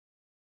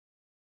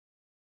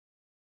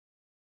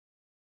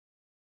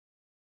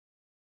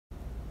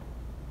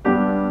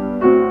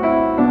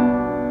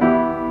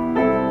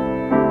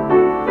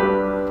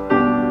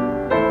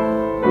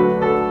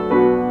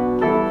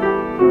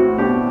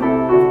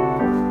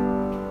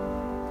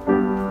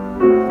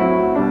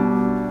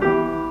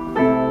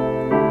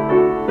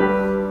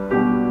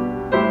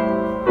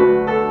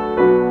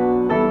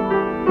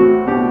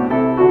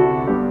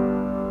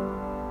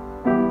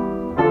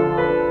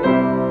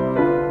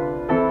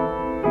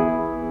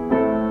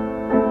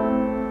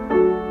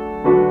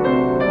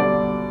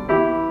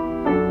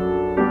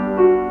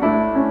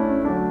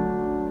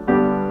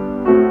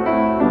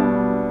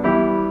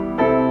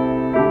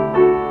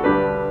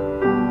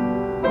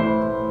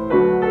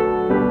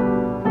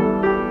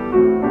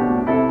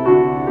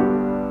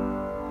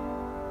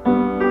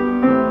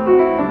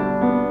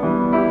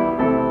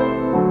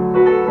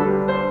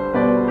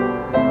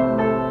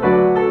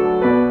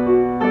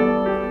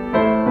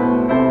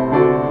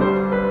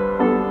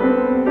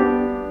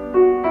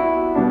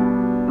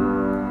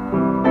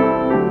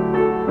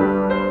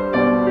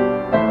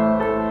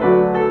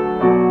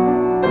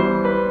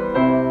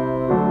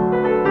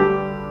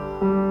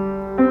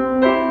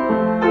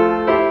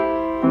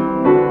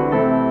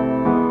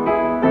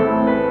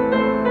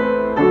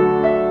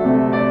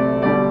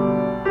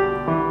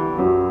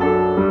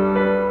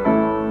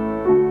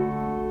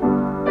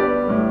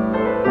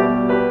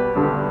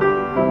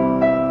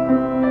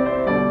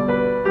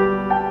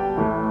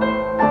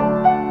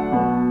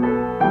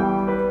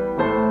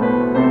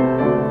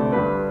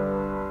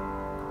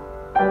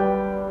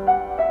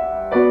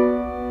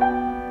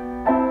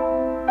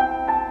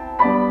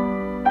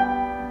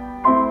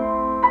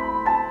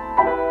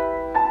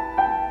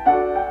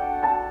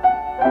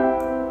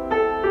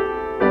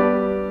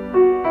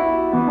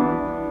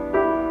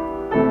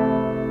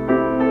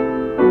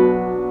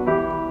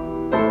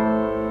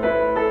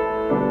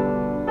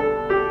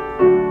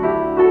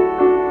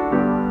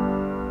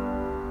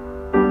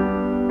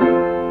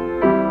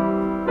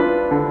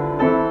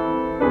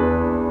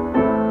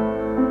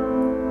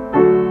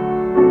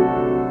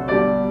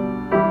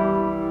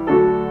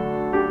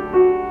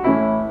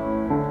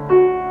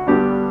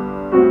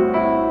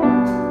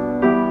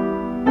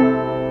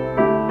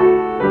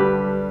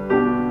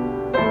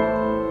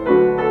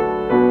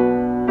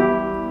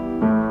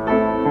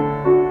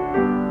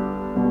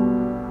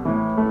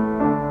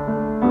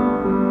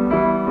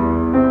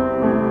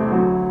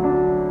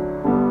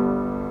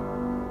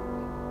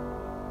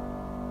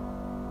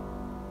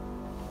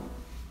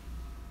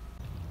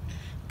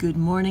Good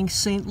morning,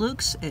 St.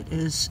 Luke's. It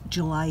is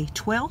July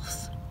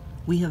 12th.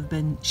 We have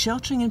been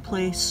sheltering in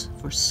place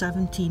for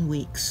 17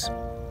 weeks.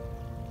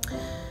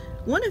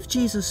 One of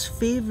Jesus'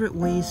 favorite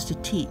ways to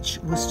teach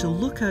was to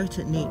look out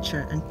at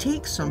nature and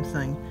take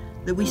something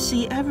that we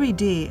see every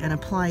day and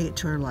apply it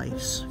to our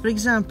lives. For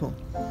example,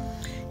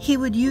 he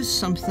would use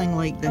something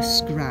like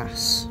this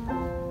grass,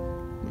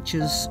 which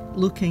is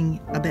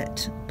looking a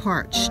bit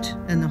parched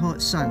in the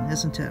hot sun,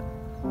 isn't it?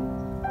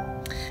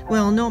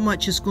 Well, not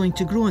much is going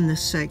to grow in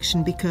this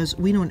section because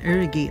we don't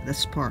irrigate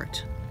this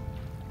part.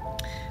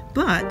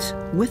 But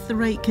with the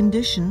right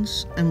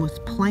conditions and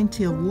with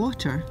plenty of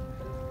water,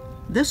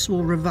 this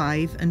will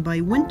revive, and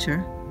by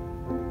winter,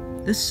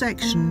 this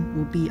section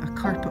will be a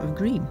carpet of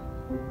green.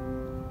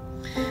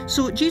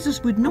 So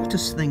Jesus would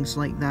notice things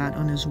like that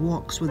on his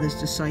walks with his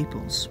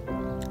disciples,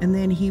 and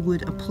then he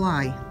would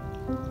apply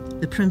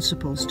the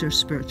principles to our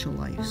spiritual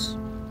lives.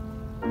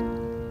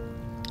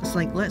 It's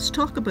like, let's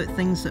talk about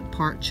things that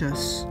parch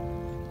us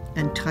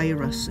and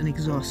tire us and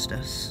exhaust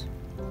us.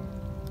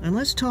 And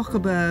let's talk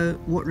about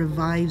what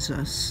revives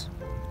us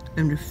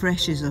and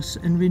refreshes us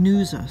and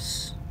renews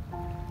us.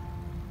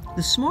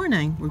 This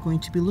morning, we're going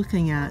to be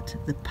looking at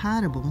the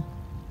parable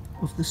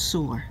of the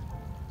sower.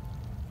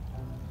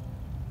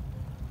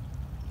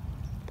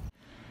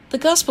 The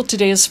Gospel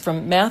today is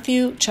from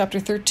Matthew chapter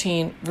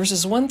 13,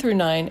 verses 1 through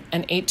 9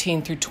 and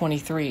 18 through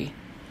 23.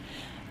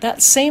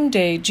 That same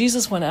day,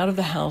 Jesus went out of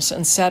the house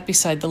and sat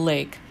beside the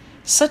lake.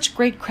 Such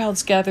great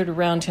crowds gathered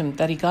around him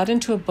that he got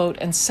into a boat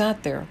and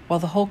sat there while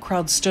the whole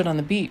crowd stood on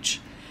the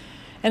beach.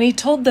 And he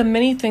told them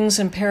many things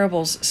in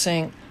parables,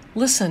 saying,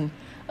 "Listen,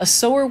 a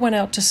sower went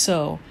out to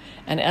sow,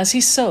 and as he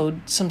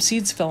sowed, some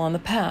seeds fell on the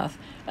path,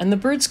 and the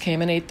birds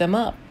came and ate them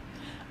up.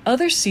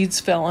 Other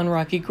seeds fell on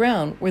rocky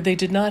ground, where they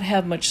did not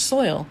have much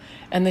soil,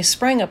 and they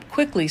sprang up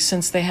quickly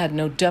since they had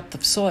no depth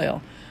of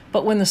soil.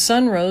 But when the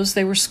sun rose,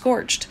 they were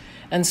scorched,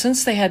 and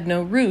since they had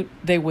no root,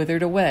 they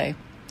withered away.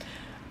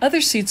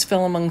 Other seeds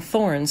fell among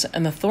thorns,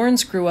 and the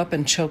thorns grew up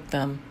and choked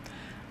them.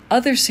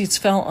 Other seeds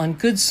fell on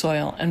good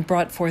soil and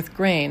brought forth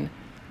grain,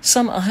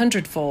 some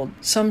 100-fold,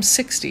 some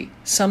 60,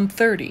 some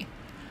 30.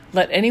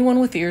 Let anyone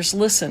with ears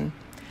listen.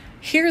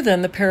 Hear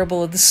then the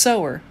parable of the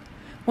sower.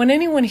 When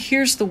anyone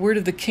hears the word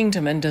of the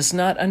kingdom and does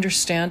not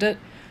understand it,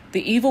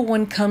 the evil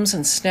one comes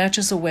and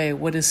snatches away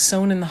what is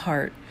sown in the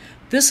heart.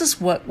 This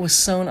is what was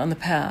sown on the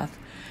path.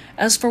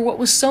 As for what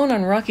was sown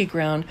on rocky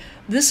ground,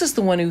 this is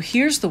the one who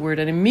hears the word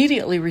and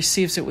immediately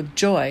receives it with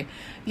joy.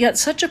 Yet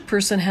such a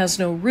person has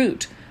no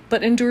root,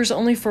 but endures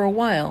only for a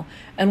while,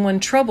 and when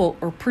trouble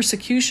or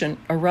persecution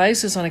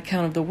arises on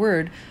account of the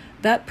word,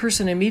 that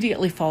person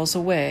immediately falls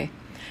away.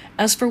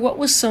 As for what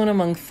was sown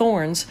among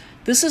thorns,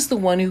 this is the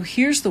one who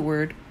hears the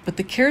word, but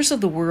the cares of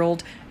the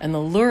world and the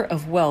lure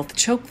of wealth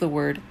choke the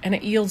word, and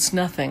it yields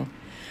nothing.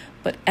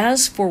 But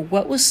as for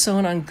what was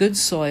sown on good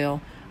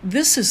soil,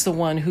 this is the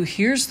one who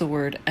hears the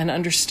word and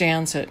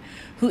understands it,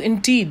 who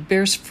indeed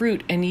bears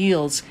fruit and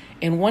yields,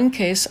 in one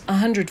case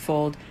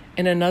 100-fold,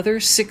 in another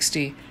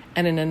 60,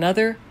 and in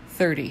another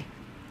 30.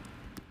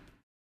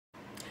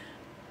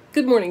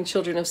 Good morning,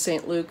 children of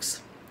St.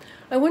 Luke's.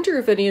 I wonder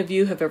if any of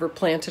you have ever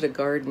planted a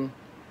garden.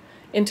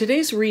 In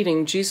today's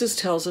reading, Jesus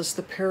tells us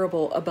the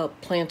parable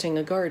about planting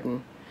a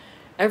garden.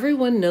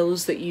 Everyone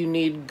knows that you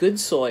need good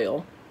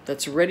soil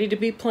that's ready to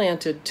be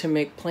planted to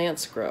make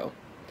plants grow.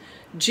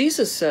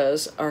 Jesus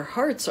says our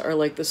hearts are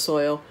like the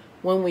soil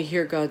when we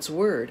hear God's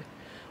word.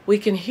 We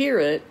can hear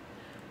it,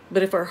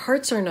 but if our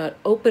hearts are not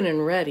open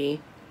and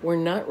ready, we're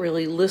not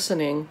really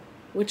listening,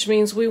 which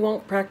means we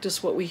won't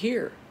practice what we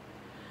hear.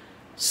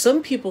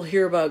 Some people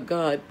hear about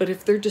God, but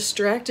if they're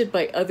distracted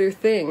by other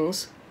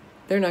things,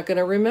 they're not going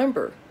to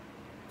remember.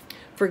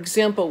 For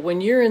example, when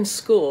you're in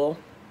school,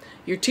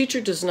 your teacher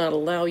does not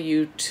allow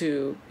you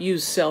to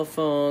use cell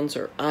phones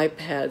or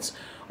iPads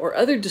or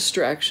other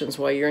distractions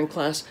while you're in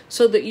class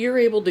so that you're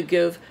able to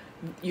give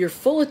your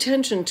full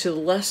attention to the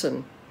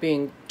lesson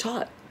being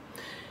taught.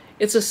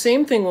 It's the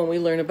same thing when we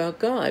learn about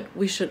God.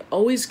 We should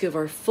always give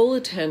our full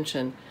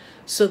attention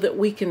so that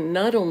we can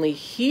not only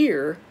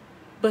hear,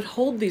 but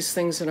hold these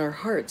things in our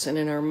hearts and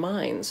in our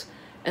minds,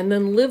 and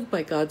then live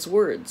by God's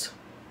words.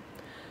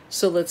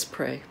 So let's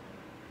pray.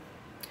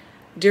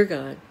 Dear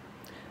God,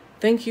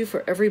 thank you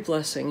for every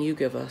blessing you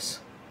give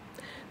us.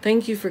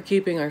 Thank you for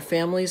keeping our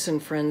families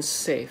and friends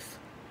safe.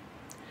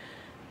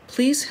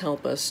 Please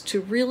help us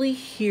to really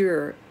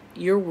hear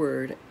your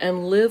word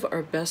and live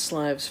our best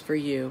lives for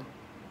you.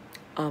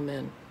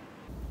 Amen.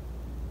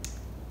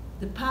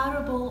 The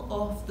parable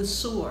of the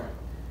sower.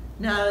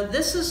 Now,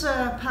 this is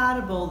a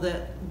parable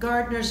that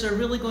gardeners are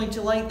really going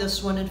to like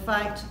this one. In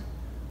fact,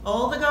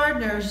 all the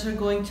gardeners are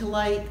going to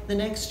like the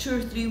next 2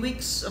 or 3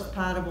 weeks of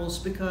parables,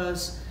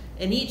 because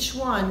in each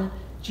one,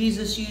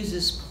 Jesus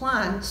uses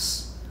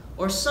plants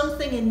or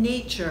something in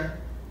nature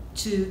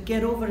to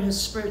get over his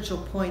spiritual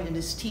point in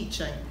his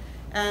teaching.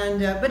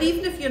 But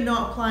even if you're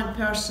not a plant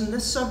person,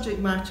 this subject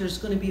matter is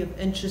going to be of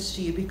interest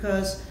to you,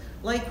 because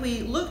like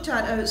we looked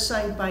at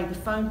outside by the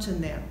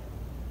fountain there,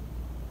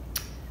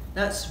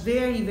 That's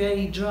very,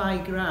 very dry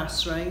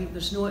grass, right?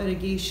 There's no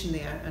irrigation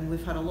there, and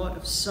we've had a lot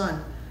of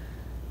sun.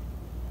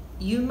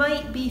 You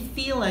might be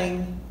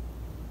feeling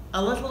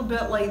a little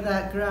bit like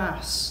that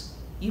grass.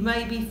 You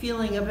might be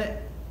feeling a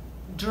bit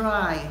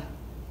dry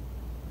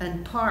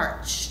and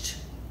parched.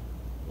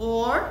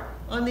 Or,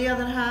 on the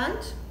other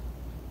hand,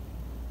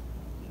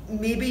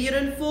 maybe you're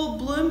in full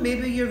bloom,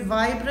 maybe you're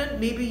vibrant,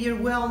 maybe you're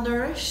well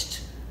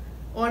nourished,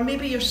 or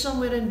maybe you're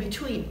somewhere in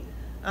between.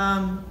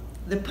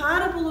 The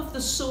parable of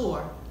the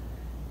sower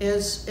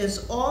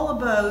is all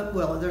about,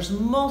 well, there's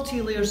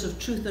multi-layers of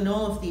truth in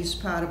all of these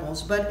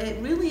parables, but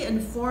it really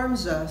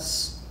informs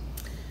us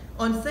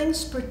on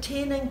things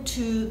pertaining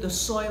to the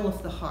soil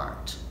of the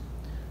heart.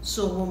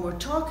 So when we're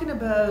talking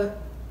about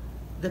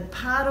the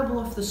parable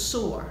of the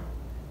sower,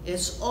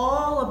 it's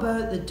all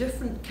about the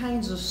different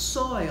kinds of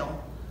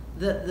soil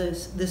that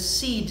the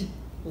seed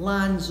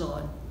lands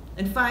on.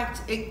 In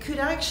fact, it could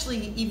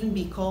actually even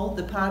be called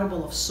the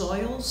parable of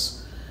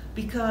soils,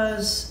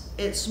 because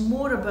it's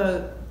more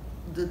about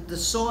the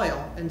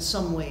soil in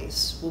some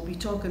ways. We'll be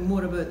talking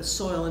more about the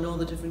soil and all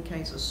the different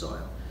kinds of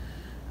soil.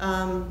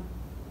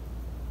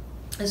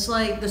 It's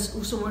like this,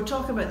 so we're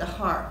talking about the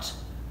heart,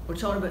 we're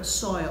talking about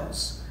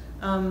soils.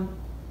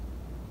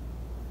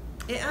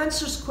 It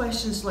answers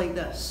questions like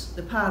this.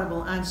 The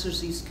parable answers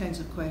these kinds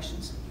of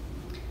questions.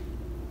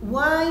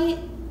 Why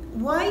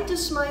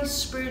does my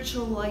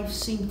spiritual life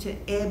seem to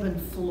ebb and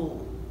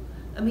flow?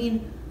 I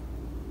mean,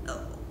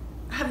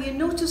 have you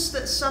noticed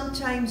that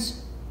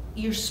sometimes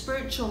your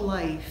spiritual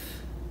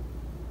life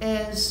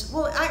is,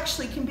 well, it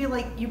actually can be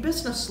like your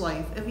business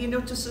life. Have you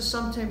noticed that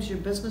sometimes your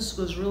business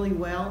goes really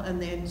well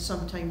and then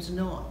sometimes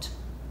not?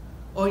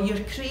 Or your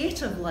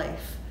creative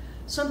life.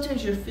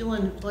 Sometimes you're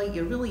feeling like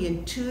you're really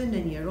in tune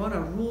and you're on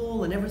a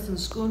roll and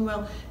everything's going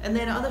well, and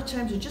then other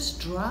times you're just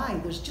dry,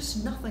 there's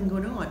just nothing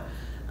going on.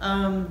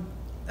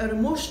 Our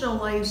emotional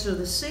lives are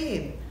the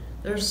same.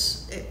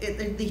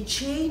 They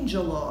change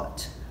a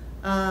lot.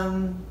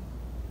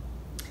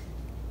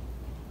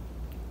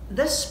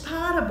 This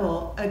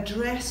parable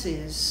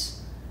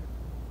addresses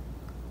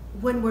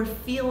when we're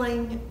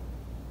feeling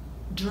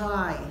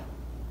dry,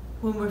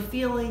 when we're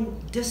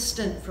feeling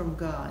distant from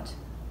God.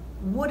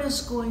 What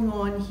is going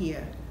on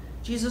here?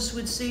 Jesus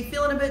would say,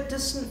 feeling a bit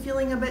distant,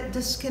 feeling a bit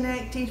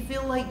disconnected,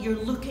 feel like you're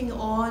looking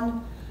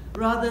on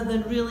rather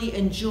than really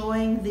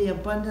enjoying the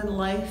abundant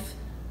life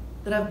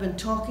that I've been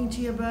talking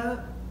to you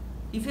about.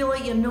 You feel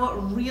like you're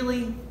not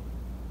really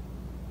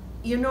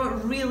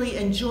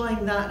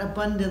enjoying that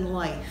abundant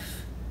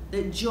life,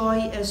 that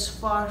joy is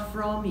far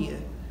from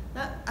you.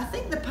 I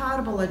think the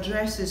parable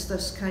addresses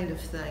this kind of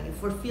thing.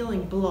 If we're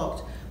feeling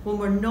blocked, when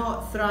we're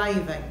not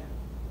thriving.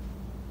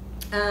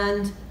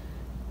 And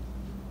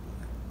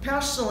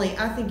personally,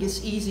 I think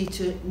it's easy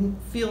to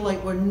feel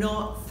like we're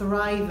not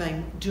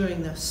thriving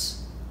during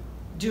this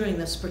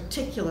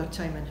particular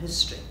time in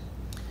history.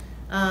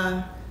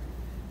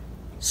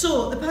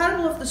 So the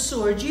parable of the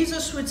sower,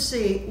 Jesus would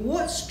say,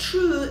 what's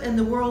true in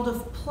the world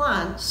of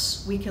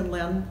plants, we can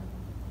learn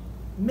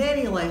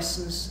many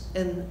lessons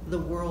in the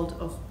world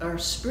of our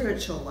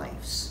spiritual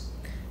lives.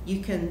 You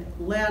can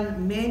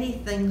learn many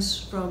things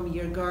from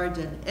your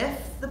garden.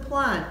 If the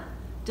plant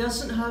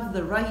doesn't have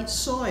the right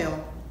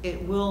soil,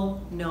 it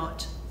will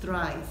not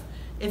thrive.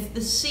 If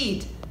the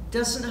seed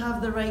doesn't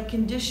have the right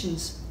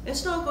conditions,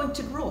 it's not going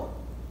to grow.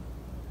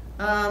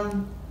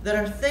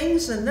 There are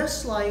things in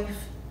this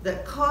life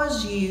that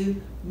cause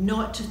you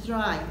not to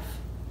thrive.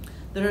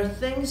 There are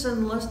things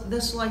in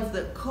this life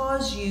that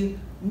cause you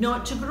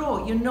not to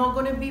grow. You're not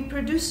going to be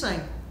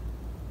producing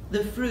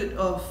the fruit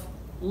of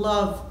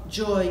love,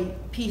 joy,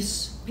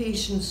 peace,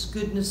 patience,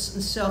 goodness,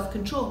 and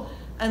self-control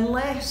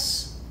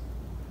unless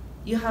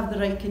you have the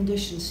right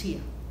conditions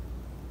here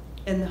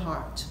in the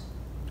heart,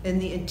 in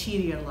the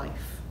interior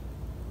life.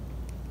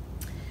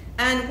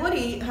 And what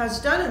he has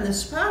done in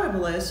this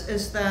parable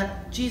is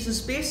that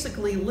Jesus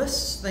basically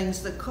lists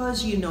things that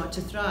cause you not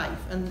to thrive,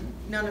 and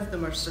none of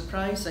them are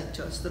surprising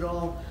to us. They're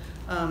all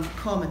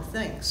common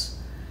things.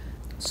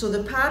 So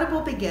the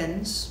parable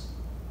begins,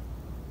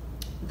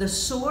 the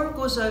sower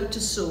goes out to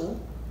sow,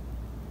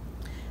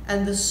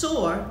 and the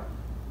sower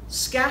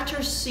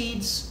scatters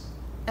seeds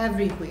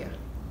everywhere.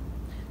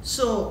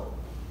 So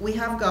we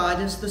have God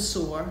as the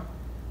sower,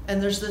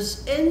 and there's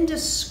this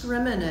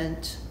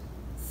indiscriminate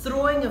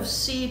throwing of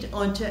seed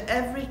onto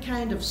every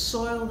kind of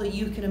soil that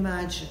you can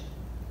imagine.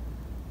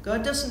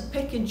 God doesn't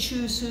pick and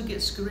choose who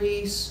gets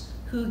grace,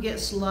 who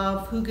gets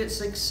love, who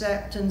gets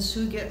acceptance,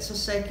 who gets a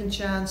second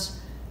chance.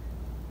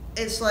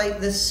 It's like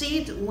the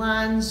seed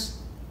lands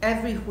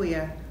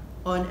everywhere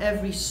on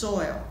every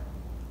soil.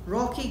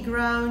 Rocky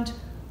ground,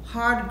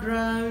 hard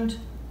ground,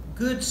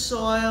 good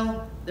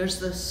soil.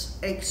 There's this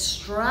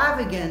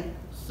extravagant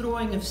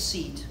throwing of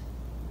seed.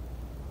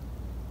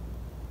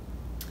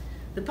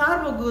 The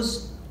parable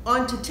goes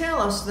on to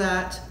tell us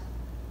that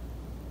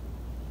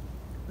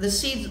the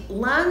seed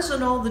lands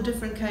on all the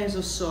different kinds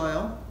of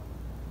soil.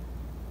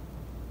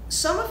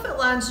 Some of it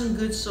lands on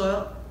good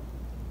soil.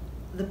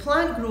 The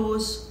plant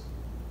grows,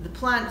 the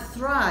plant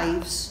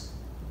thrives,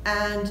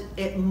 and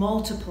it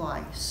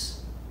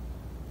multiplies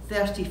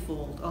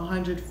 30-fold,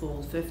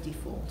 100-fold,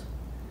 50-fold.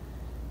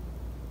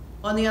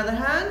 On the other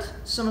hand,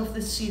 some of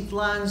the seed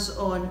lands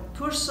on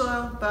poor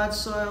soil, bad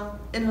soil,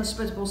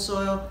 inhospitable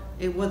soil,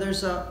 it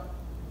withers up,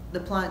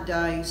 the plant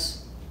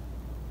dies,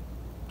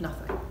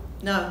 nothing.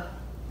 Now,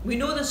 we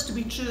know this to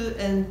be true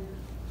in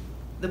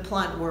the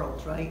plant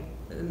world, right?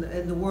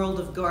 In the world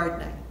of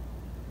gardening.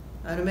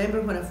 I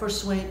remember when I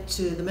first went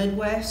to the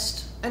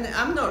Midwest, and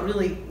I'm not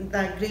really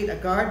that great a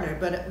gardener,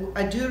 but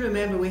I do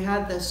remember we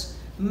had this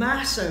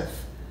massive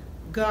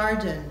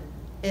garden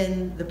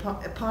in the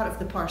part of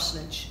the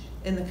parsonage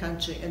in the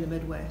country, in the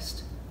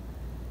Midwest.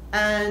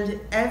 And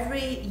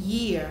every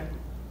year,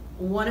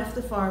 one of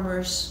the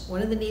farmers,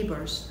 one of the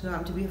neighbours, who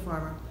happened to be a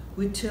farmer,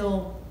 would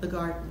till the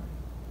garden.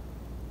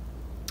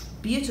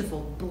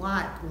 Beautiful,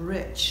 black,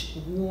 rich,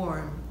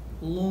 warm,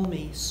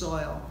 loamy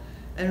soil.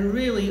 And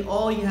really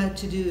all you had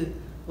to do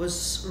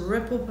was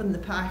rip open the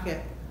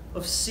packet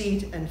of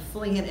seed and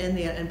fling it in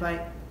there, and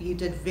you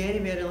did very,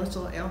 very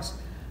little else.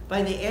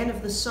 By the end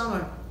of the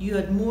summer, you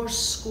had more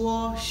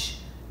squash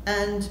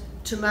and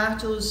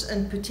tomatoes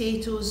and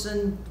potatoes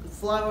and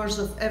flowers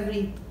of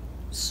every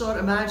sort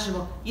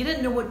imaginable. You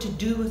didn't know what to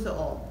do with it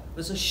all. It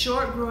was a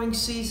short growing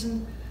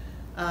season.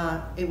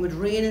 It would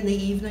rain in the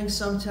evening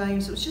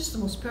sometimes. It was just the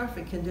most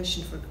perfect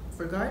condition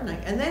for gardening.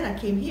 And then I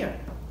came here.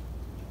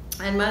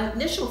 And my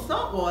initial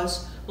thought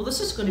was, well, this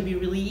is going to be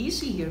really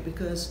easy here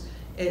because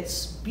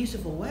it's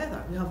beautiful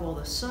weather. We have all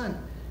the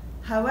sun.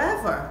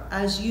 However,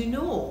 as you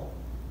know,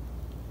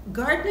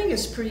 gardening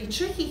is pretty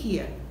tricky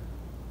here.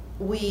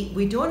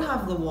 We don't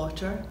have the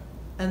water,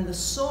 and the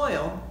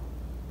soil,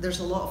 there's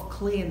a lot of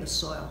clay in the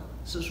soil.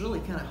 So it's really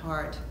kind of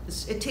hard.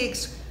 It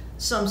takes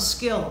some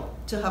skill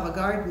to have a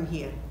garden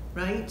here,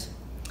 right?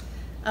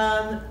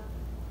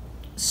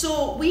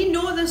 So we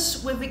know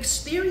this, we've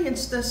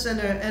experienced this in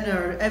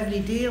our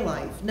everyday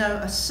life. Now,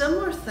 a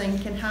similar thing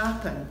can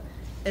happen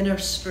in our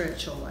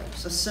spiritual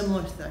lives, a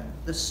similar thing,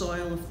 the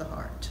soil of the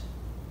heart.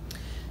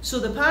 So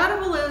the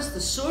parable is,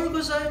 the sower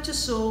goes out to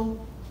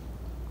sow,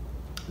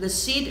 the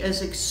seed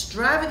is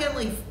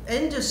extravagantly,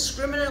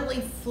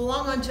 indiscriminately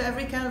flung onto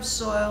every kind of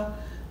soil,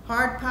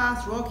 hard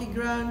path, rocky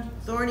ground,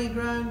 thorny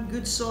ground,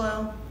 good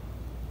soil.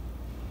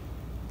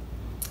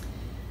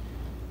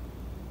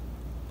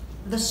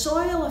 The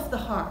soil of the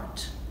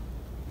heart.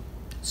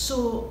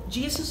 So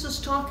Jesus is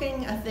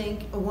talking, I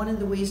think, one of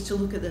the ways to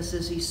look at this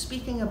is he's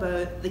speaking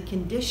about the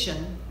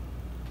condition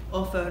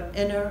of our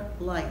inner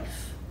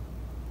life.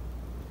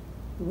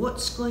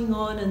 What's going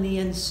on in the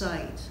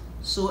inside?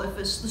 So if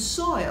it's the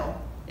soil,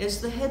 it's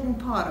the hidden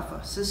part of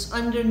us. It's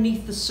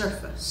underneath the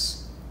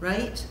surface,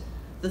 right?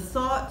 The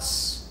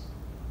thoughts,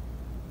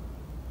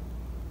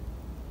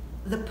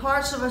 the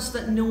parts of us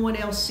that no one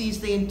else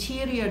sees, the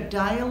interior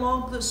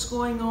dialogue that's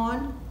going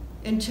on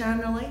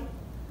internally,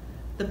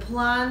 the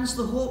plans,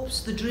 the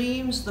hopes, the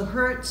dreams, the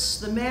hurts,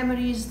 the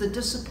memories, the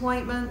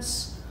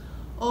disappointments,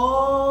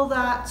 all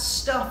that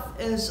stuff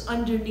is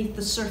underneath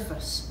the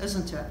surface,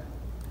 isn't it?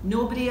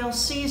 Nobody else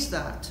sees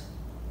that.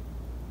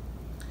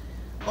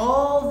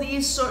 All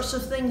these sorts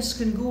of things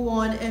can go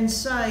on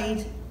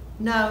inside.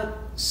 Now,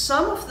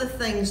 some of the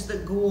things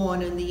that go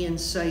on in the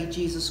inside,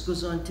 Jesus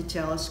goes on to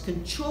tell us,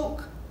 can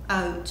choke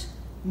out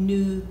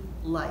new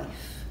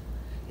life.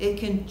 It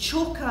can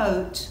choke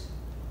out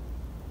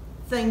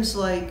things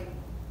like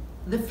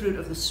the fruit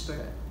of the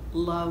Spirit,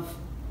 love,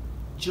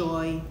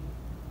 joy,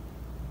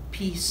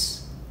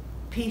 peace,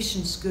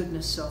 patience,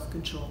 goodness,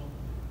 self-control.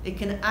 It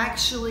can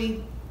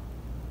actually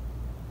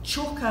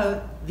choke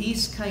out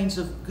these kinds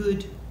of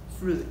good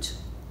fruit.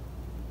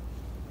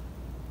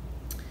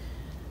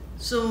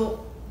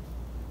 So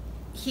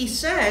he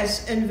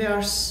says in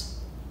verse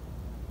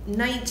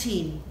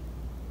 19,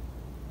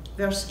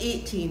 verse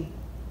 18,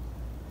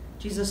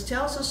 Jesus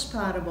tells us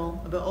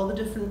parable about all the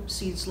different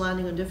seeds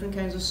landing on different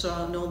kinds of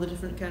soil and all the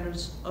different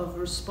kinds of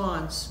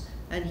response.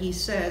 And he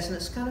says, and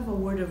it's kind of a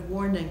word of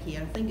warning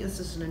here, I think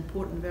this is an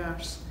important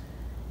verse,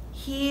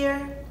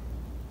 hear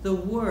the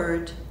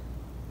word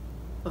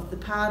of the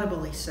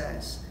parable, he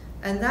says.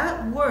 And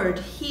that word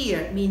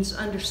hear means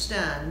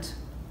understand.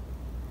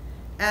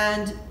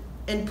 And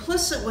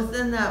implicit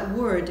within that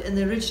word in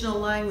the original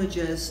language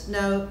is,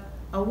 now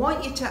I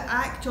want you to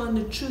act on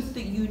the truth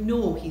that you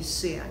know, he's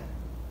saying.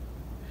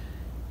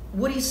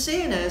 What he's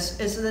saying is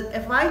that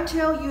if I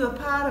tell you a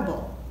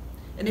parable,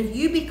 and if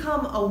you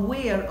become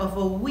aware of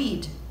a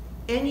weed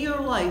in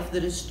your life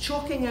that is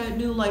choking out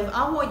new life,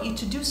 I want you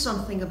to do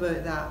something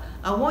about that.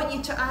 I want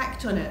you to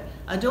act on it.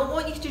 I don't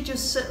want you to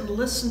just sit and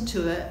listen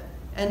to it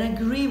and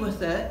agree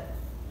with it.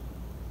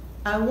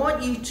 I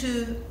want you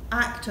to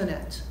act on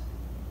it.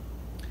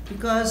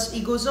 Because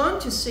he goes on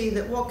to say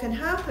that what can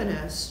happen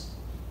is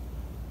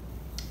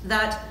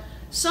that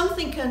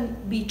something can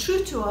be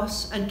true to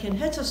us and can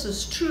hit us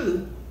as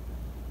true,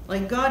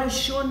 like God has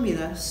shown me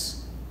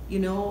this, you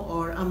know,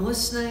 or I'm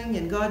listening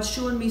and God's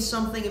showing me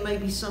something. It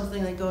might be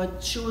something like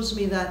God shows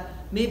me that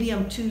maybe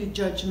I'm too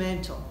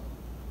judgmental,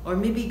 or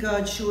maybe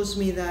God shows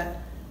me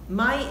that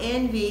my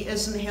envy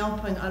isn't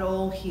helping at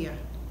all here.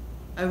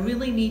 I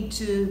really need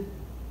to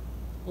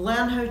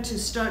learn how to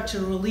start to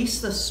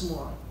release this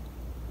more.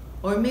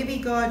 Or maybe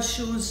God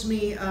shows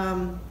me,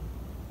 I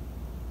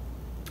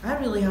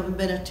really haven't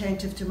been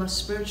attentive to my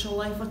spiritual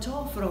life at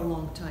all for a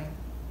long time.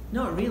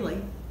 Not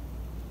really.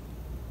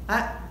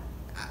 I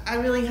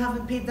really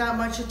haven't paid that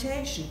much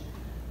attention.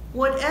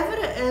 Whatever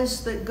it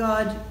is that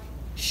God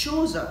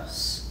shows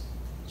us,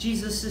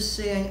 Jesus is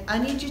saying, I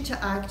need you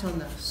to act on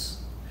this.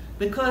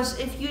 Because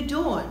if you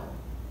don't,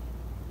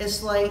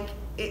 it's like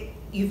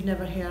you've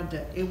never heard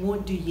it. It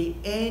won't do you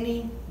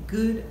any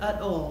good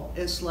at all.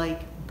 It's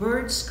like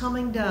birds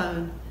coming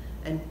down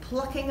and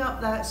plucking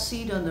up that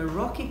seed on the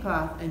rocky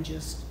path and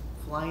just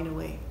flying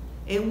away.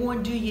 It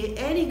won't do you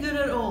any good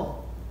at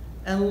all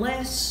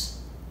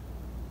unless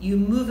you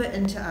move it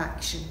into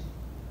action.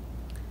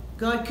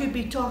 God could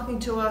be talking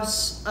to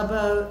us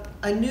about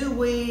a new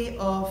way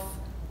of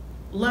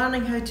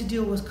learning how to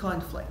deal with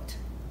conflict,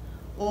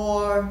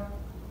 or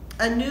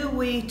a new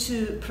way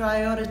to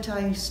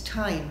prioritize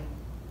time,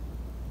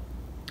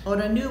 or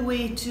a new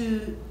way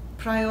to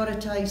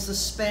prioritize the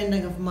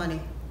spending of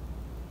money.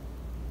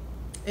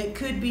 It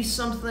could be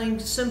something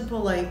simple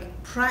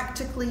like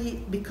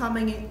practically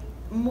becoming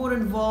more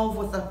involved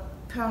with a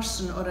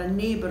person or a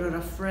neighbor or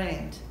a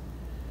friend.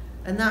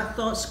 And that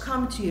thought's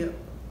come to you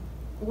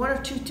 1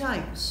 or 2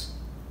 times.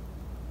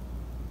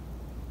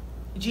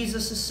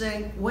 Jesus is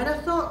saying, when a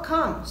thought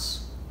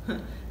comes,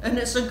 and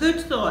it's a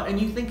good thought,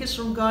 and you think it's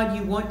from God,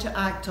 you want to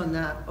act on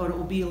that, or it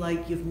will be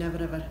like you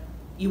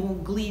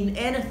won't glean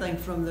anything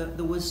from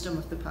the wisdom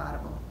of the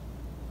parable.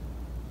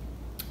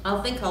 I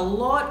think a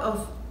lot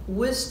of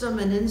wisdom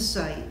and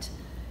insight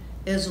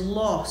is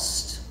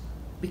lost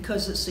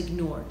because it's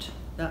ignored,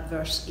 that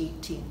verse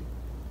 18.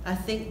 I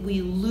think we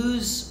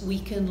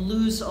can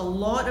lose a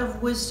lot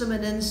of wisdom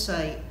and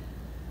insight.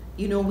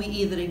 You know, we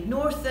either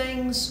ignore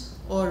things,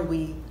 or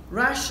we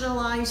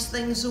rationalize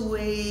things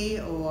away,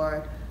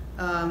 or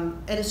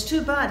and it's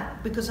too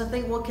bad, because I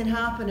think what can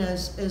happen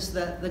is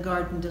that the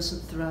garden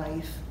doesn't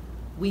thrive.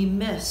 We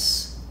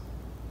miss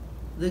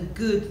the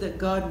good that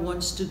God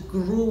wants to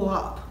grow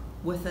up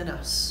within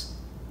us.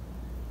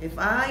 If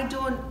I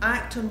don't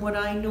act on what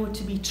I know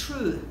to be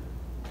true,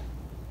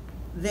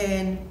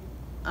 then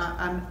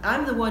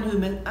I'm the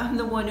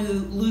one who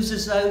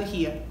loses out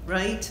here,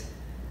 right?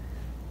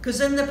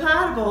 Because in the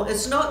parable,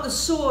 it's not the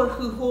sower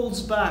who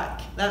holds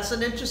back. That's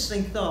an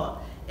interesting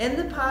thought. In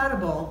the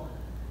parable,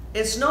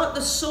 it's not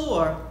the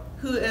sower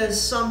who is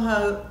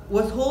somehow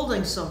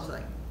withholding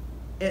something.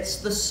 It's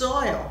the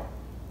soil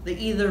that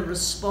either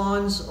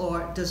responds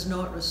or does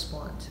not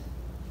respond.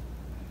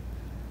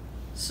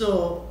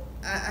 So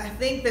I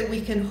think that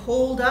we can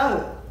hold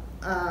out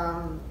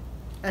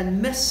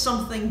and miss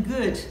something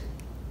good.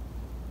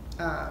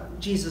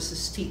 Jesus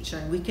is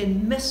teaching. We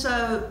can miss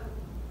out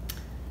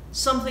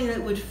something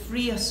that would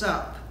free us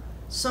up,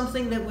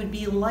 something that would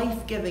be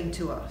life-giving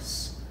to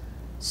us,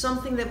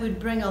 something that would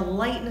bring a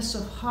lightness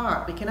of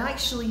heart. We can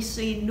actually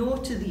say no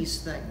to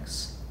these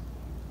things.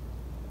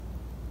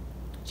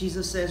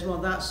 Jesus says, well,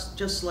 that's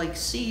just like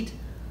seed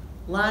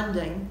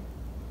landing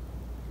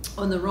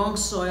on the wrong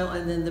soil,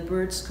 and then the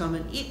birds come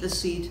and eat the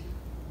seed.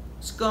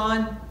 It's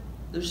gone.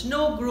 There's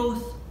no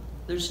growth.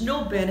 There's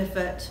no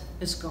benefit.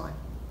 It's gone.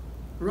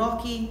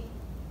 Rocky,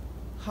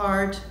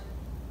 hard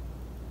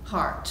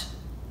heart.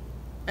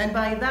 And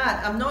by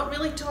that, I'm not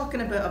really talking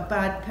about a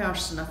bad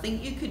person. I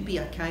think you could be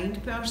a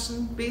kind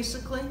person,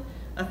 basically.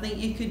 I think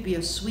you could be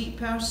a sweet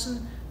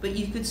person, but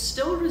you could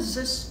still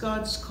resist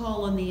God's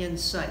call on the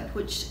inside,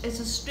 which is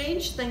a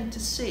strange thing to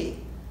say.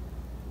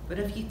 But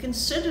if you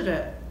consider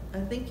it,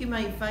 I think you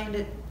might find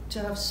it to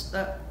have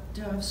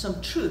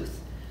some truth.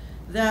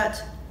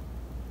 That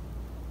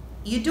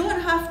you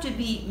don't have to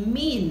be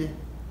mean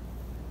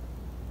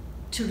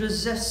to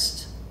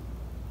resist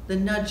the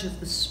nudge of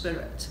the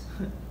Spirit.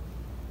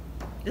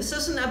 This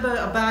isn't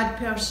about a bad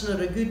person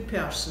or a good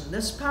person.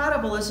 This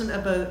parable isn't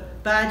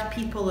about bad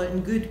people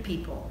and good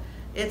people.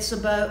 It's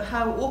about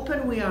how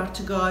open we are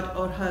to God,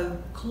 or how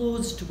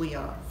closed we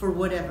are for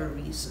whatever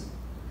reason.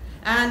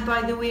 And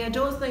by the way, I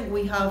don't think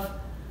we have,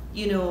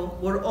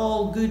 we're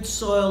all good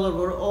soil, or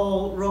we're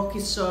all rocky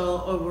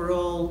soil, or we're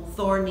all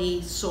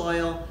thorny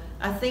soil.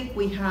 I think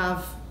we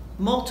have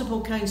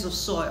multiple kinds of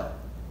soil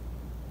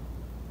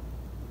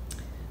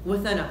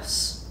within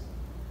us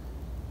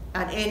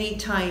at any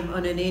time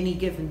on any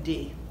given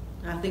day.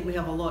 I think we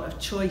have a lot of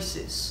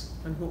choices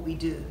on what we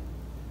do.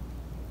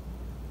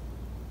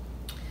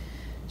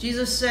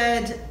 Jesus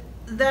said,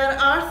 there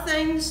are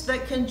things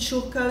that can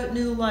choke out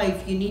new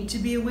life. You need to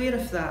be aware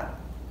of that.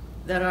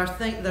 There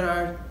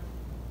are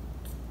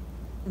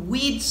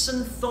weeds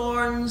and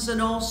thorns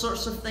and all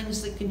sorts of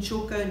things that can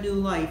choke out new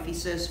life. He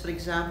says, for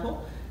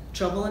example,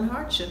 trouble and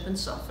hardship and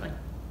suffering.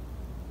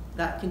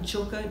 That can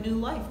choke out new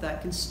life.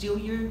 That can steal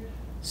your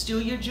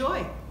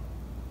joy.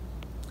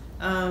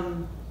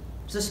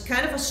 It's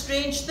kind of a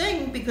strange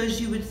thing,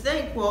 because you would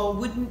think, well,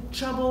 wouldn't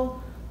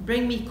trouble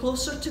bring me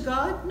closer to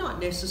God? Not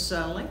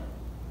necessarily.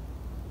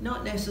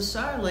 Not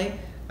necessarily.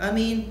 I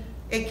mean,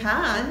 it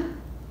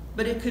can,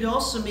 but it could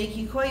also make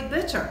you quite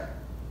bitter.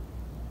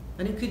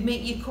 And it could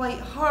make you quite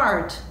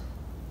hard,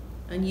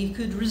 and you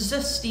could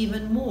resist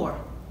even more.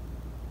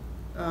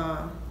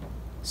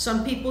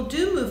 Some people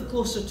do move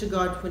closer to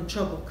God when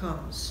trouble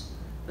comes,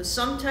 but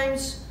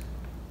sometimes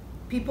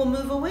people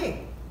move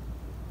away.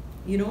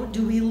 You know,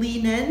 do we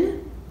lean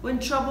in when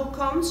trouble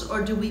comes,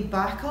 or do we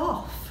back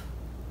off?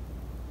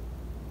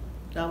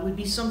 That would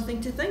be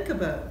something to think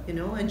about, you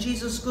know. And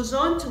Jesus goes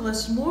on to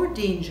list more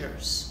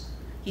dangers.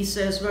 He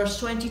says, verse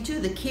 22,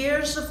 the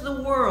cares of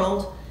the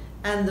world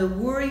and the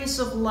worries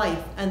of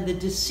life and the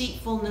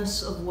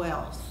deceitfulness of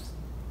wealth.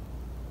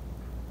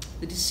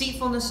 The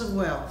deceitfulness of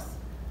wealth.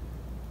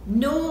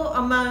 No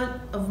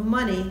amount of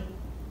money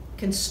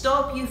can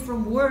stop you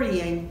from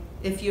worrying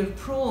if you're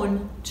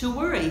prone to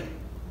worry,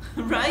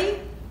 right?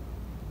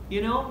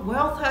 You know,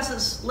 wealth has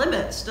its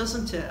limits,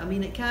 doesn't it? I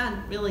mean, it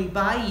can't really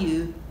buy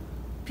you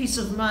peace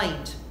of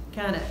mind,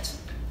 can it?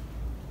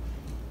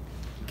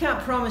 Can't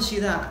promise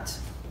you that.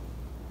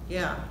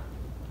 Yeah.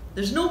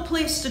 There's no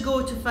place to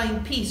go to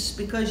find peace,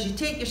 because you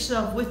take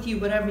yourself with you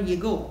wherever you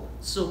go.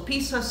 So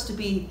peace has to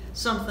be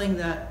something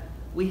that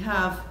we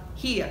have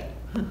here.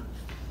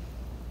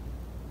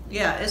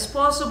 Yeah, it's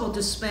possible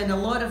to spend a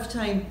lot of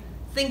time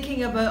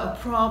thinking about a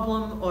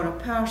problem or a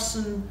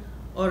person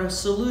or a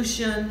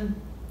solution,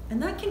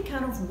 and that can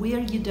kind of wear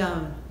you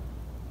down.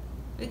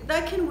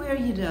 That can wear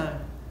you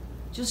down.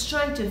 Just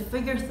trying to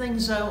figure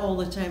things out all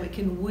the time, it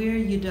can wear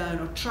you down,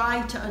 or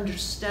try to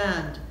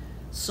understand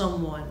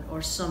someone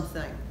or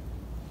something.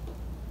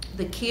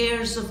 The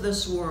cares of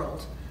this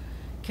world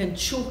can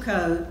choke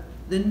out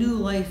the new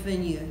life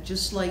in you,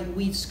 just like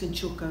weeds can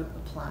choke out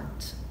a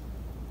plant.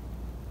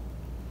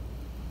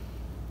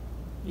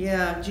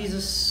 Yeah,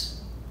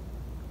 Jesus,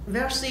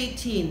 verse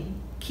 18,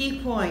 key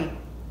point.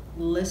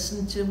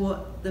 Listen to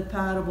what the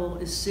parable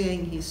is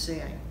saying, he's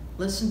saying.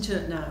 Listen to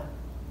it now.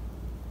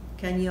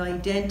 Can you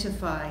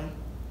identify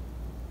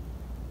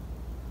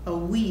a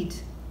weed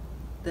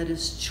that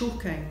is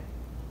choking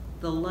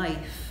the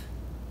life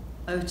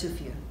out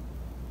of you?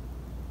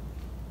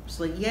 It's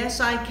like, yes,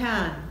 I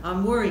can.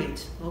 I'm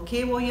worried.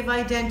 Okay, well, you've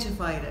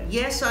identified it.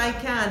 Yes, I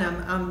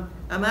can.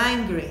 I'm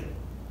angry,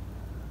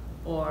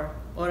 or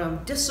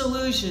I'm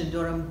disillusioned,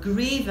 or I'm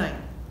grieving,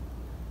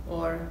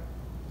 or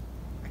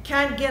I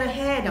can't get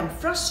ahead. I'm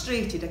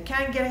frustrated. I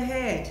can't get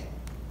ahead.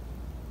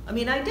 I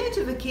mean,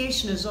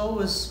 identification is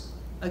always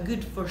a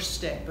good first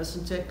step,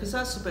 isn't it? Because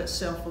that's about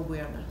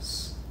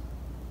self-awareness.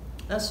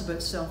 That's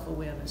about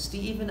self-awareness, to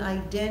even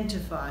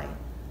identify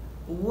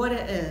what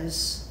it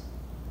is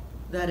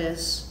that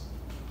is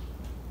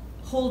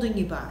holding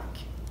you back.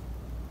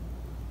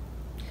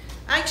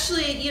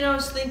 Actually, you know, I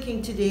was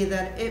thinking today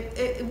that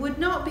it would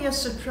not be a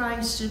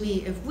surprise to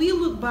me if we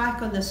look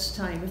back on this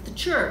time, if the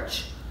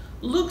church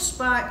looks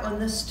back on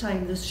this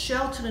time, this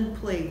shelter in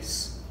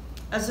place,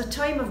 as a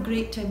time of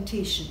great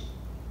temptation.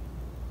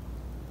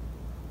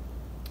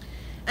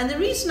 And the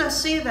reason I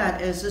say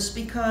that is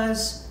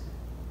because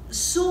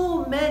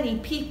so many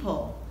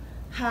people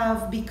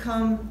have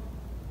become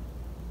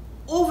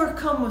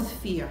overcome with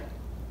fear.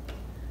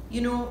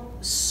 You know,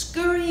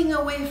 scurrying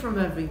away from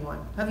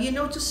everyone. Have you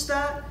noticed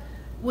that?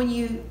 When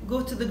you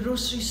go to the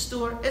grocery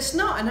store, it's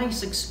not a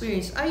nice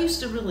experience. I used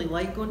to really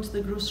like going to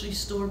the grocery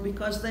store,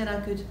 because then I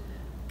could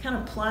kind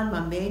of plan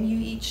my menu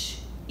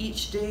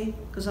each day,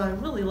 because I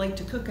really like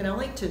to cook and I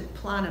like to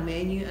plan a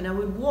menu, and I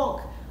would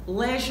walk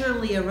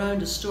leisurely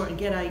around a store and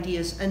get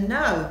ideas. And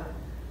now,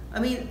 I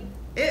mean,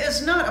 it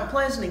is not a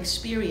pleasant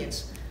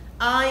experience.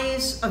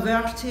 Eyes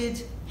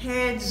averted,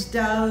 heads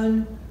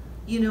down,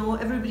 you know,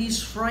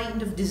 everybody's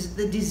frightened of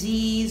the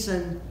disease,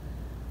 and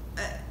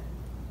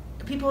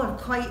people are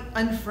quite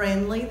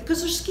unfriendly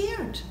because they're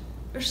scared.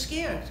 They're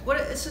scared.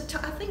 I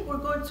think we're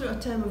going through a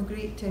time of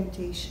great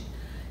temptation.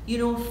 You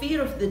know,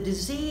 fear of the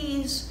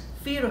disease,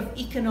 fear of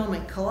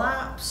economic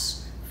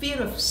collapse,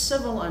 fear of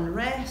civil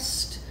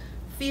unrest,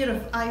 fear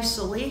of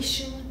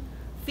isolation,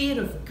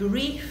 fear of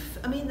grief.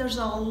 I mean, there's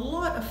a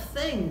lot of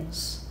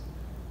things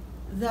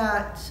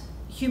that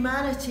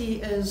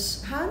humanity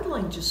is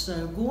handling just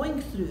now,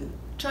 going through,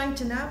 trying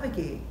to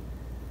navigate.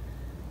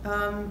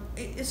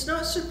 It's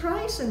not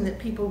surprising that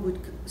people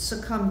would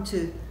succumb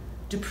to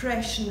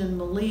depression and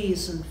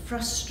malaise and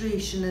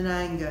frustration and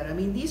anger. I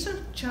mean, these are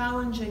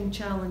challenging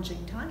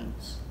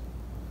times.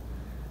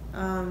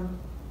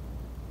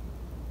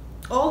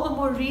 All the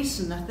more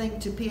reason, I think,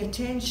 to pay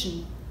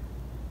attention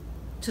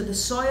to the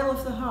soil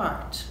of the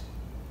heart.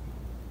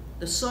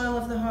 The soil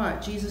of the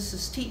heart, Jesus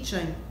is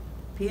teaching.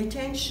 Pay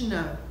attention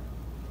now.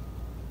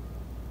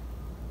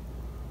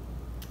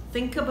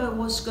 Think about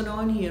what's going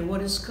on here.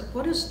 What is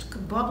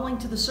bubbling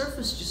to the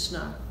surface just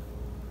now?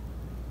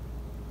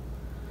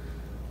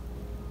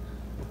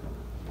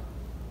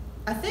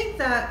 I think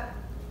that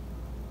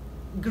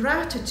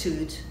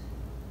gratitude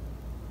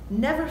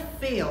never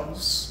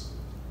fails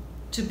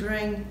to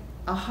bring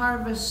a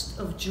harvest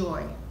of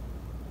joy.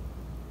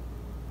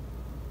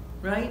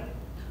 Right?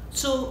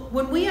 So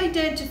when we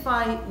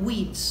identify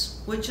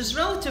weeds, which is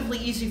relatively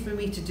easy for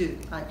me to do,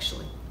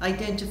 actually,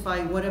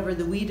 identify whatever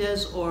the weed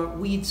is or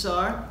weeds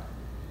are,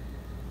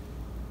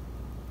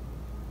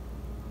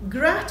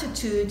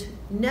 gratitude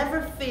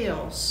never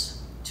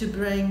fails to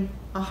bring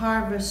a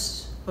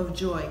harvest of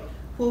joy.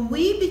 When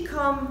we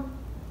become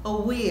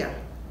aware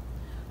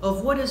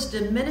of what is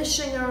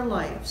diminishing our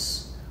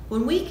lives,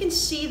 when we can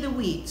see the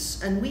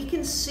weeds and we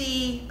can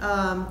see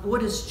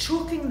what is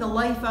choking the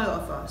life out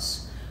of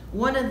us,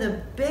 one of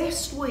the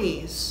best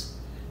ways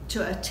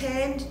to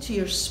attend to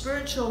your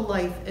spiritual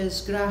life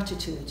is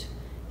gratitude.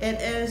 It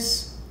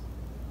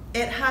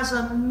has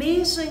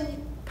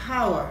amazing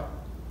power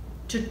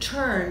to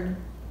turn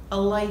a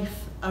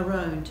life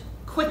around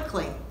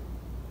quickly.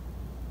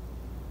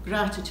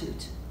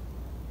 Gratitude.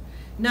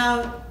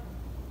 Now,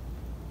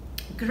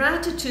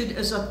 gratitude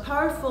is a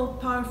powerful,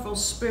 powerful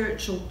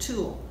spiritual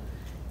tool,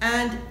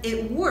 and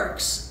it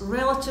works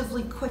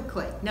relatively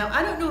quickly. Now,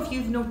 I don't know if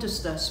you've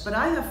noticed this, but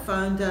I have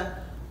found that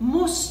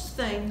most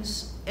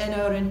things in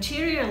our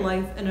interior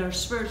life, in our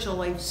spiritual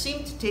life,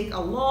 seem to take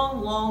a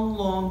long, long,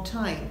 long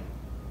time.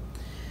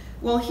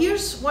 Well,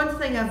 here's one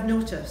thing I've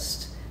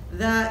noticed,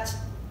 that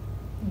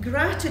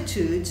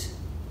gratitude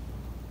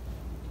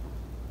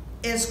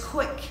is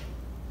quick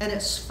and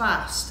it's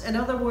fast. In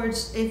other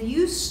words, if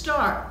you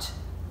start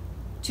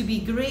to be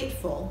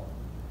grateful,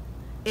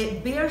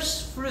 it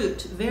bears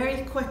fruit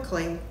very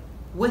quickly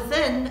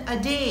within a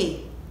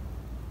day.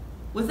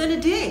 Within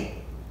a day.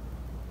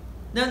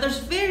 Now, there's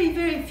very,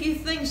 very few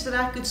things that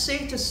I could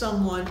say to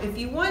someone. If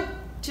you want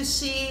to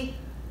see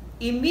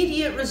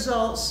immediate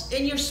results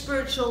in your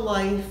spiritual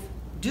life,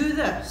 do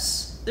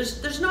this.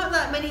 There's not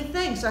that many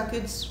things I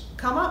could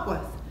come up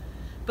with.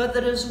 But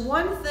there is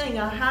one thing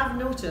I have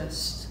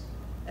noticed,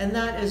 and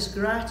that is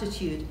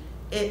gratitude.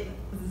 It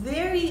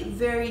very,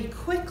 very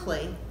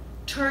quickly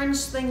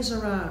turns things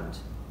around.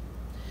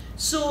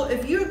 So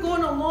if you're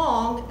going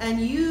along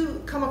and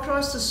you come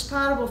across this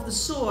parable of the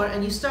sower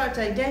and you start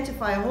to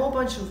identify a whole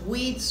bunch of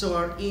weeds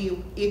or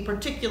a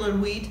particular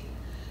weed,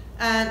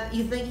 and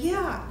you think,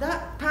 yeah,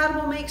 that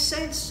parable makes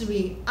sense to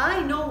me.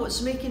 I know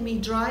what's making me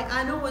dry.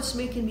 I know what's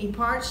making me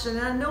parched, and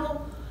I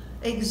know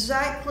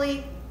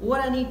exactly what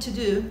I need to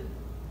do.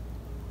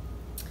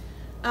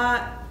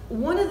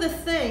 One of the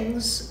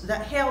things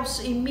that helps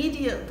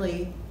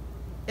immediately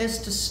is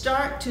to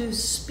start to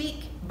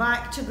speak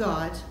back to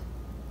God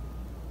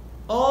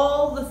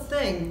all the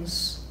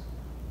things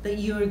that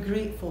you are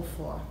grateful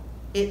for.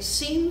 It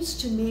seems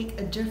to make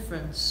a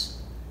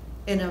difference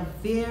in a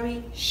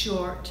very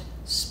short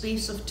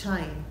space of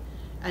time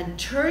and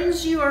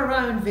turns you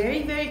around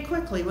very, very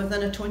quickly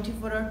within a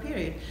 24-hour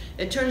period.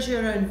 It turns you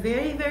around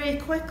very, very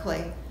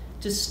quickly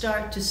to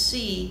start to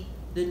see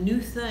the new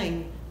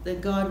thing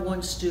that God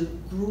wants to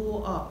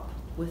grow up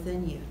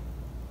within you.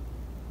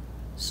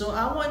 So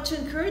I want to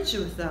encourage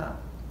you with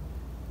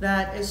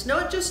that it's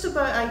not just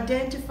about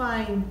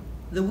identifying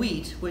the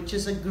weed, which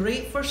is a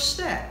great first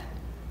step,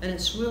 and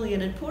it's really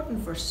an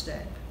important first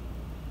step,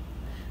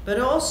 but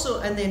also,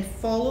 and then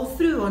follow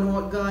through on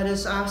what God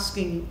is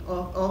asking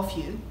of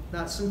you.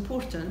 That's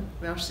important,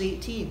 verse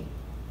 18.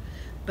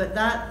 But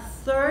that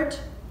third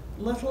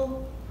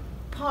little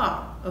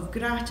part of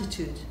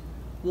gratitude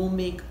will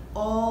make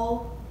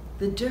all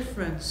the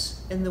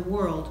difference in the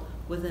world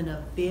within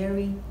a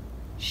very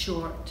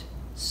short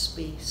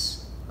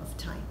space of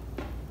time.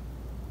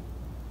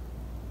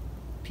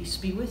 Peace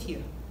be with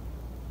you.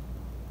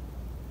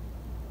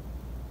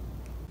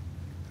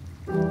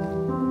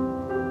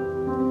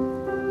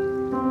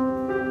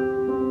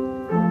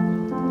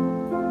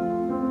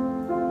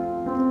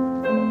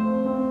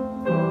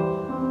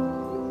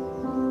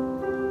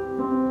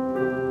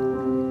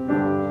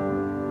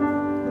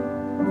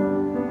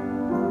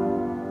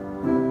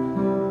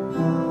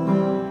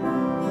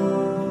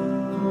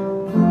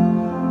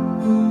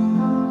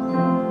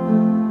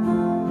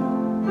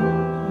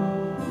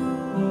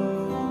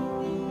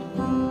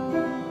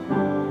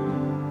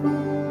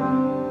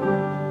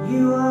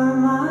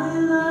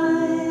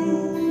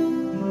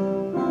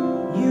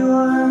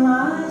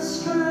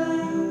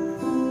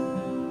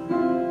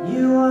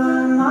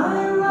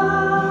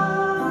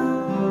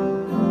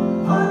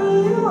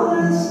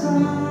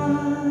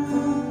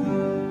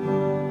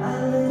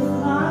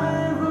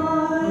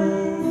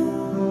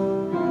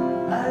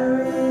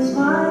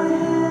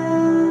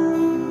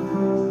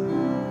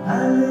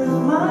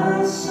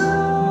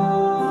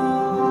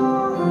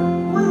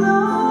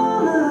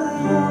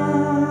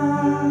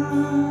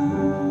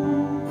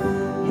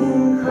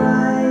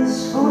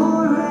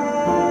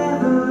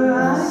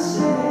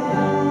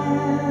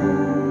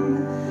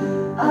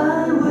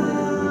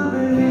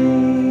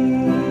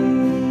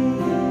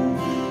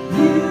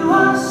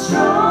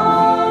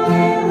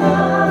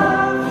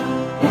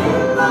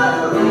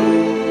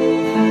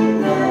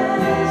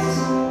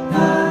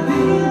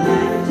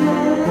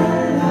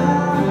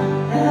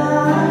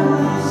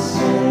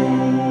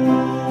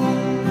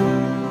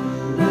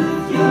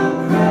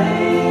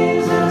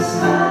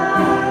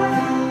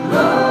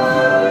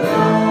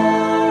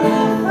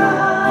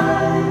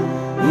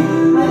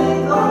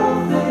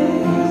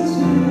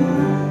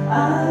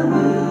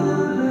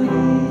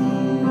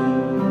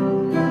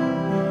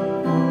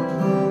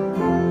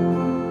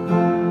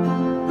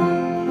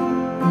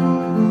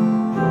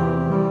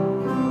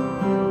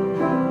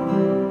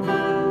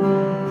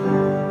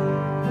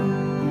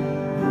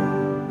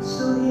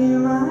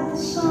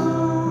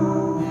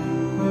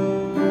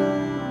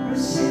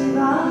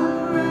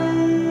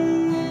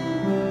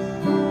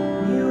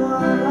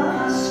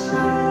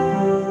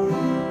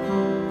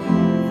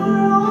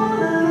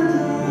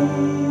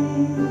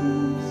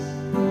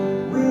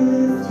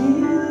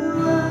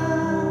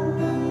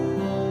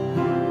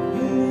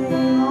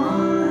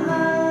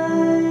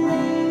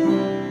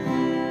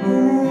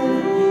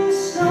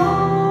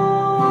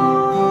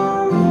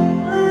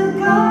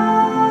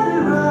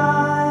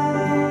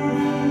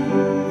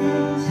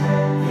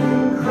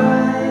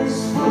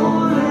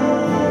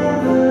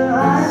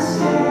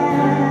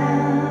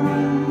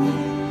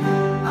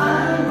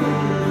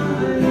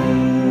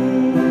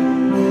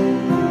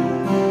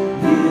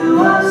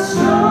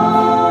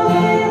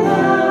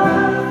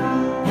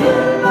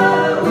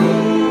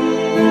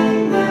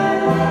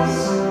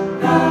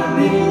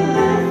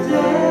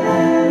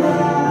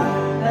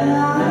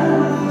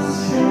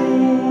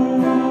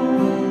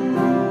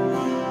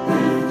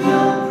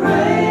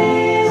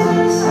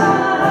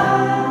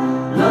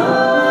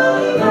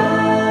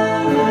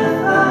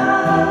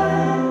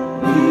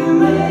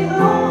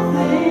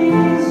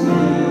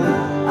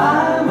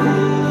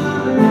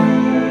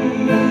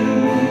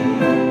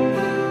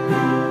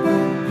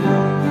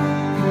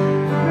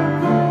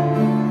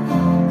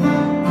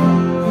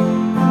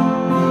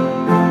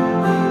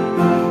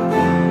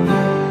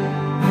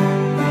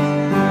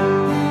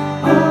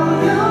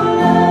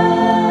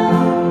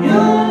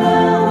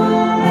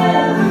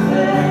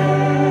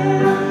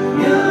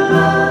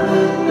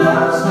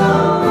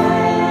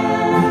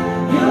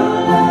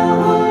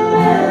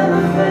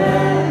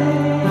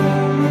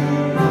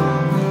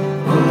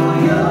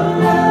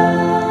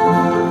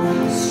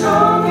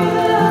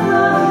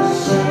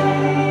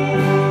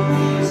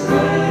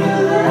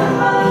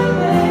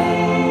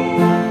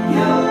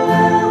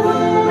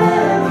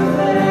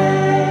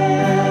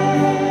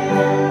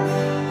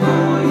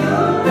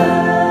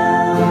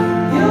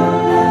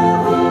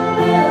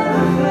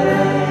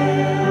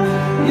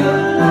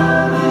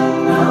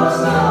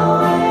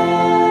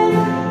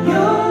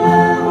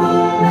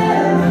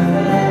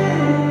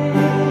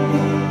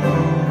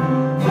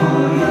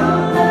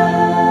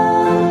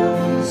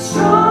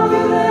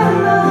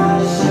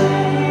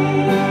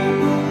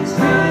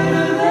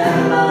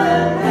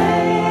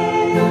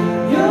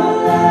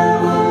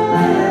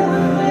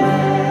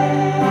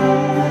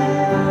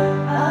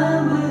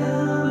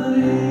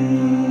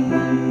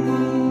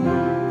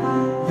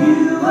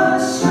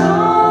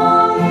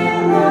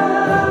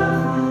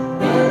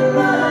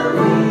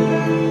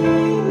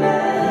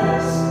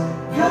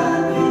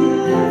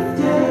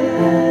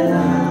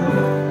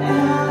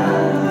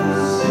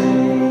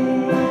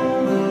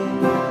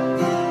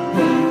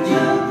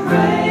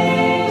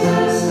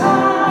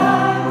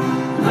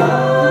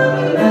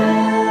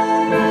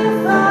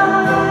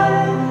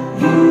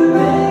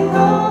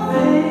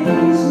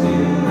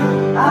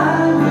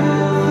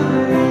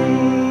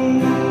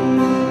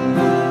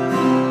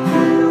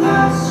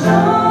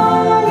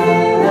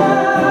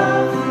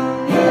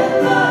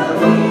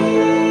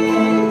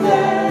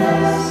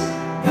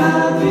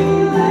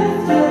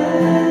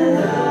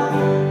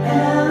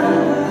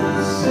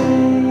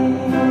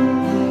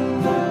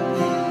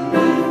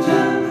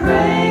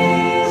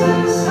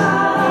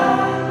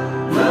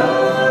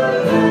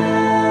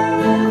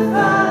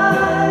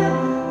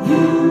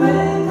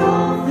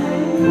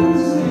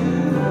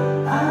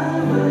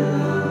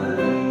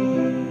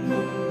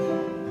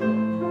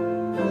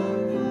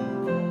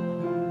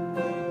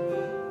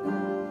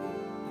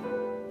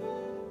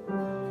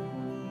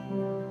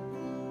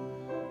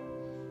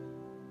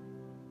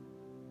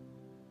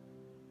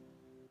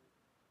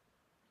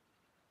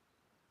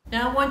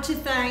 Now I want to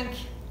thank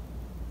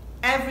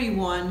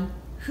everyone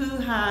who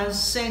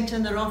has sent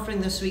in their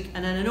offering this week.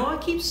 And I know I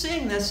keep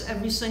saying this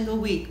every single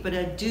week, but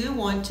I do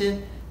want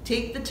to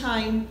take the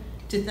time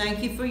to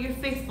thank you for your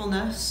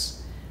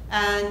faithfulness.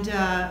 And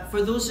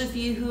for those of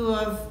you who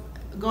have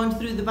gone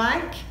through the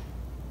bank,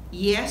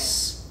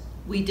 yes,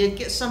 we did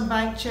get some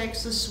bank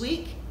checks this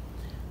week.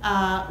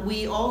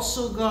 We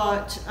also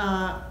got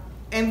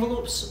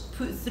envelopes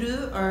put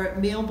through our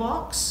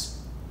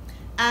mailbox,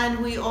 and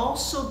we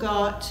also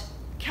got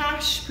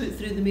cash put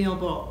through the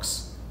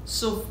mailbox.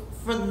 So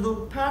for the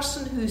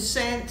person who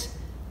sent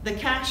the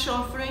cash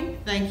offering,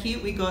 thank you,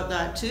 we got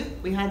that too.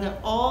 We had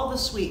that all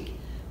this week.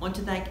 I want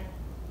to thank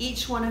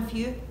each one of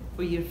you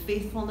for your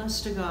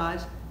faithfulness to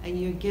God and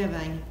your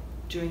giving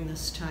during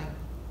this time.